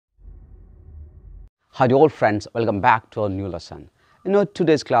Hi all friends, welcome back to our new lesson. In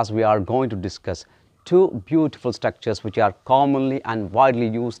today's class we are going to discuss two beautiful structures which are commonly and widely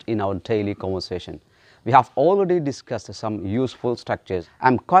used in our daily conversation. We have already discussed some useful structures.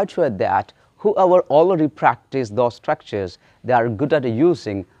 I'm quite sure that whoever already practiced those structures, they are good at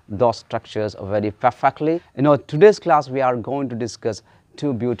using those structures very perfectly. Today's class we are going to discuss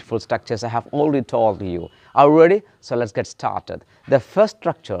two beautiful structures I have already told you. Are you ready? So let's get started. The first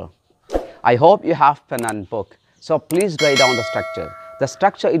structure, I hope you have pen and book. So please write down the structure. The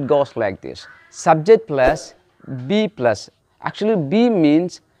structure, it goes like this. Subject plus be plus. Actually, be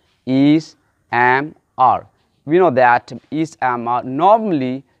means is, am, are. We know that is, am, are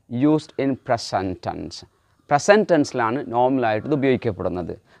normally used in present tense. Present tense ലാണ് നോർമലായിട്ട് ഇത്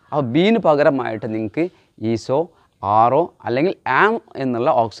ഉപയോഗിക്കപ്പെടുന്നത്. അപ്പോൾ bean പകരമായിട്ട് നിങ്ങൾക്ക് ഈസോ ആറോ അല്ലെങ്കിൽ ആം എന്നുള്ള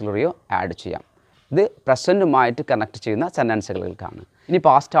ഓക്സിലറിയോ ആഡ് ചെയ്യാം. ഇത് പ്രസൻറ്റുമായിട്ട് കണക്ട് ചെയ്യുന്ന സെൻറ്റൻസുകൾക്കാണ്. ഇനി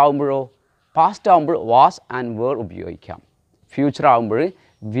പാസ്റ്റ് ആകുമ്പോഴോ, പാസ്റ്റ് ആകുമ്പോൾ വാസ് ആൻഡ് വേർ ഉപയോഗിക്കാം. ഫ്യൂച്ചർ ആകുമ്പോൾ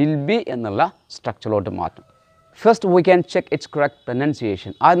വിൽ ബി എന്നുള്ള സ്ട്രക്ചറിലോട്ട് മാറ്റും. First we can check it's correct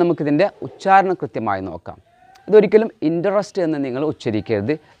pronunciation. അത് നമുക്കിതിൻ്റെ ഉച്ചാരണം കൃത്യമായി നോക്കാം. ഇതൊരിക്കലും ഇൻട്രസ്റ്റ് എന്ന് നിങ്ങൾ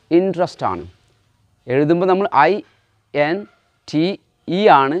ഉച്ചരിക്കരുത്, ഇൻട്രസ്റ്റ് ആണ്. എഴുതുമ്പോൾ നമ്മൾ INTE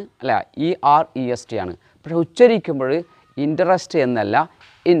ആണ്, അല്ല EREST ആണ്. പക്ഷേ ഉച്ചരിക്കുമ്പോൾ ഇൻട്രസ്റ്റ് എന്നല്ല,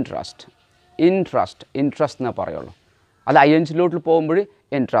 ഇൻട്രസ്റ്റ് ഇൻട്രസ്റ്റ് ഇൻട്രസ്റ്റ് എന്നേ പറയുള്ളൂ. അത് INGലോട്ട് പോകുമ്പോൾ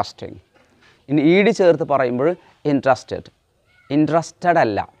ഇൻട്രസ്റ്റിങ്. ഇനി ED ചേർത്ത് പറയുമ്പോൾ ഇൻട്രസ്റ്റഡ്. ഇൻട്രസ്റ്റഡ്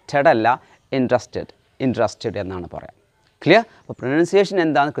അല്ല, ടെഡല്ല, ഇൻട്രസ്റ്റഡ് ഇൻട്രസ്റ്റഡ് എന്നാണ് പറയാം. ക്ലിയർ? അപ്പോൾ പ്രൊനൗൺസിയേഷൻ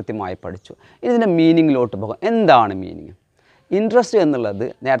എന്താണെന്ന് കൃത്യമായി പഠിച്ചു. ഇനി ഇതിൻ്റെ മീനിങ്ങിലോട്ട് പോകാം. എന്താണ് മീനിങ്? ഇൻട്രസ്റ്റ് എന്നുള്ളത്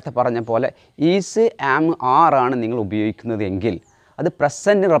നേരത്തെ പറഞ്ഞ പോലെ ഈസ്, ആം, ആർ ആണ് നിങ്ങൾ ഉപയോഗിക്കുന്നത് എങ്കിൽ അത്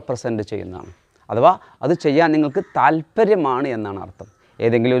പ്രസൻറ്റ് റെപ്രസെൻറ്റ് ചെയ്യുന്നതാണ്. അഥവാ അത് ചെയ്യാൻ നിങ്ങൾക്ക് താല്പര്യമാണ് എന്നാണ് അർത്ഥം.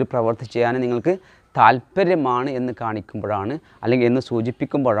 ഏതെങ്കിലും ഒരു പ്രവൃത്തി ചെയ്യാൻ നിങ്ങൾക്ക് താല്പര്യമാണ് എന്ന് കാണിക്കുമ്പോഴാണ്, അല്ലെങ്കിൽ എന്ന്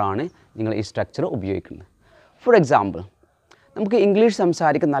സൂചിപ്പിക്കുമ്പോഴാണ് നിങ്ങൾ ഈ സ്ട്രക്ചർ ഉപയോഗിക്കുന്നത്. ഫോർ എക്സാമ്പിൾ, നമുക്ക് ഇംഗ്ലീഷ്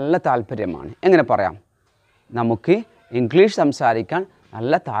സംസാരിക്കാൻ നല്ല താല്പര്യമാണ്. എങ്ങനെ പറയാം? നമുക്ക് ഇംഗ്ലീഷ് സംസാരിക്കാൻ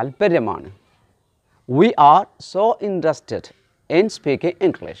നല്ല താല്പര്യമാണ്. V are so interested in speaking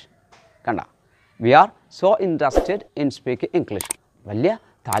English. കണ്ട, V are so interested in speaking English. വലിയ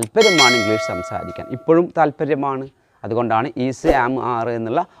താല്പര്യമാണ് ഇംഗ്ലീഷ് സംസാരിക്കാൻ. ഇപ്പോഴും താല്പര്യമാണ്. അതുകൊണ്ടാണ് ഈസ്, ആം, ആറ്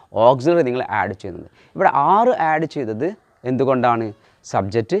എന്നുള്ള ഓക്സിലറി നിങ്ങൾ ആഡ് ചെയ്യുന്നത്. ഇവിടെ ആറ് ആഡ് ചെയ്തത് എന്തുകൊണ്ടാണ്?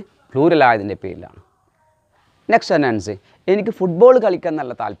 സബ്ജക്റ്റ് പ്ലൂറൽ ആയതിൻ്റെ പേരിലാണ്. നെക്സ്റ്റ് സെൻറ്റൻസ്, എനിക്ക് ഫുട്ബോൾ കളിക്കാൻ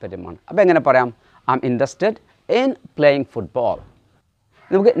നല്ല താല്പര്യമാണ്. അപ്പോൾ എങ്ങനെ പറയാം? I am interested in playing football.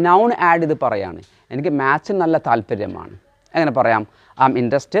 നമുക്ക് നൗൺ ആഡ് ചെയ്ത് പറയാണ്. എനിക്ക് മാത്സിൽ നല്ല താല്പര്യമാണ്. എങ്ങനെ പറയാം? I am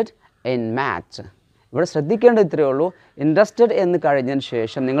interested in maths. ഇവിടെ ശ്രദ്ധിക്കേണ്ടത് ഇത്രയേ ഉള്ളൂ. ഇൻട്രസ്റ്റഡ് എന്ന് കഴിഞ്ഞതിന്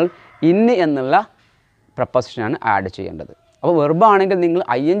ശേഷം നിങ്ങൾ ഇന്ന് എന്നുള്ള പ്രപ്പോസിഷനാണ് ആഡ് ചെയ്യേണ്ടത്. അപ്പോൾ വെർബാണെങ്കിൽ നിങ്ങൾ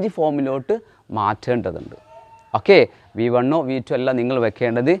ING ഫോമിലോട്ട് മാറ്റേണ്ടതുണ്ട്. ഓക്കെ, V1 V2 എല്ലാം നിങ്ങൾ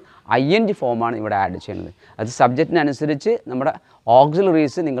വെക്കേണ്ടത് ING ഫോമാണ് ഇവിടെ ആഡ് ചെയ്യുന്നത്. അത് സബ്ജക്റ്റിനനുസരിച്ച് നമ്മുടെ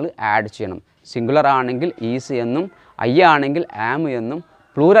ഓക്സിലറീസ് നിങ്ങൾ ആഡ് ചെയ്യണം. സിംഗുലർ ആണെങ്കിൽ ഈസ് എന്നും, ആണെങ്കിൽ ആം എന്നും,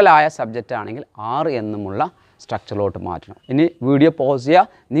 പ്ലൂറലായ സബ്ജക്റ്റ് ആണെങ്കിൽ ആറ് എന്നുമുള്ള സ്ട്രക്ചറിലോട്ട് മാറ്റണം. ഇനി വീഡിയോ പോസ്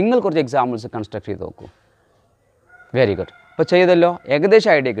ചെയ്യുക, നിങ്ങൾ കുറച്ച് എക്സാമ്പിൾസ് കൺസ്ട്രക്ട് ചെയ്ത് നോക്കൂ. Very good. അപ്പോൾ ചെയ്തല്ലോ, ഏകദേശം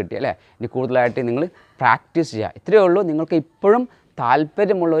ഐഡിയ കിട്ടി അല്ലേ? ഇനി കൂടുതലായിട്ട് നിങ്ങൾ പ്രാക്ടീസ് ചെയ്യുക. ഇത്രയേ ഉള്ളൂ. നിങ്ങൾക്ക് ഇപ്പോഴും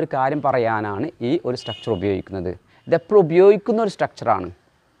താല്പര്യമുള്ള ഒരു കാര്യം പറയാനാണ് ഈ ഒരു സ്ട്രക്ചർ ഉപയോഗിക്കുന്നത്. ഇതെപ്പോഴും ഉപയോഗിക്കുന്ന ഒരു സ്ട്രക്ചറാണ്.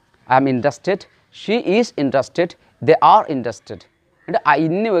 I am interested, she is interested, they are interested. എന്നിട്ട്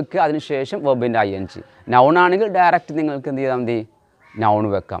ഇന്ന് വെക്കുക, അതിനുശേഷം വെർബിൻ്റെ ING. നൗൺ ആണെങ്കിൽ ഡയറക്റ്റ് നിങ്ങൾക്ക് എന്ത് ചെയ്താൽ മതി? നൗൺ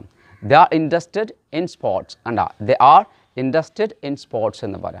വെക്കാം. They are interested in sports. കണ്ടാ, they are interested in sports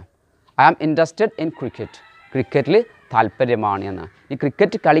എന്ന് പറയാം. I am interested in cricket. ക്രിക്കറ്റിൽ താല്പര്യമാണ് എന്ന്. ഈ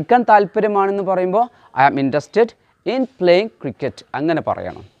ക്രിക്കറ്റ് കളിക്കാൻ താല്പര്യമാണെന്ന് പറയുമ്പോൾ I am interested in playing cricket അങ്ങനെ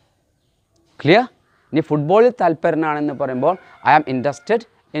പറയണം. ക്ലിയർ? ഇനി ഫുട്ബോളിൽ താല്പര്യമാണെന്ന് പറയുമ്പോൾ I am interested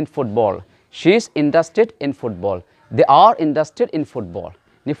in football. She is interested in football. They are interested in football.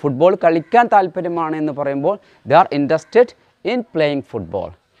 ഇനി ഫുട്ബോൾ കളിക്കാൻ താല്പര്യമാണ് എന്ന് പറയുമ്പോൾ they are interested in playing football.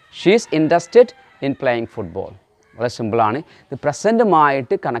 She is interested in playing football. വളരെ സിമ്പിളാണ്. ഇത്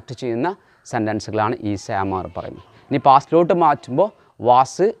പ്രസൻറ്റുമായിട്ട് കണക്ട് ചെയ്യുന്ന സെൻറ്റൻസുകളാണ് ഈസ്, ആം, ആർ പറയുന്നത്. ഇനി പാസ്റ്റിലോട്ട് മാറ്റുമ്പോൾ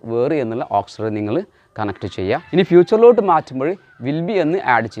വാസ്, വേർ എന്നുള്ള ഓക്സിലറി നിങ്ങൾ കണക്ട് ചെയ്യുക. ഇനി ഫ്യൂച്ചറിലോട്ട് മാറ്റുമ്പോൾ വിൽ ബി എന്ന്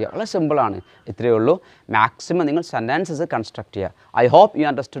ആഡ് ചെയ്യുക. വളരെ സിമ്പിളാണ്. ഇത്രയേ ഉള്ളൂ. മാക്സിമം നിങ്ങൾ സെൻറ്റൻസസ് കൺസ്ട്രക്ട് ചെയ്യുക. I hope you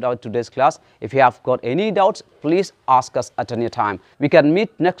understood our today's class. If you have got any doubts, please ask us at any time. We can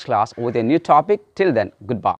meet next class with a new topic. Till then, goodbye.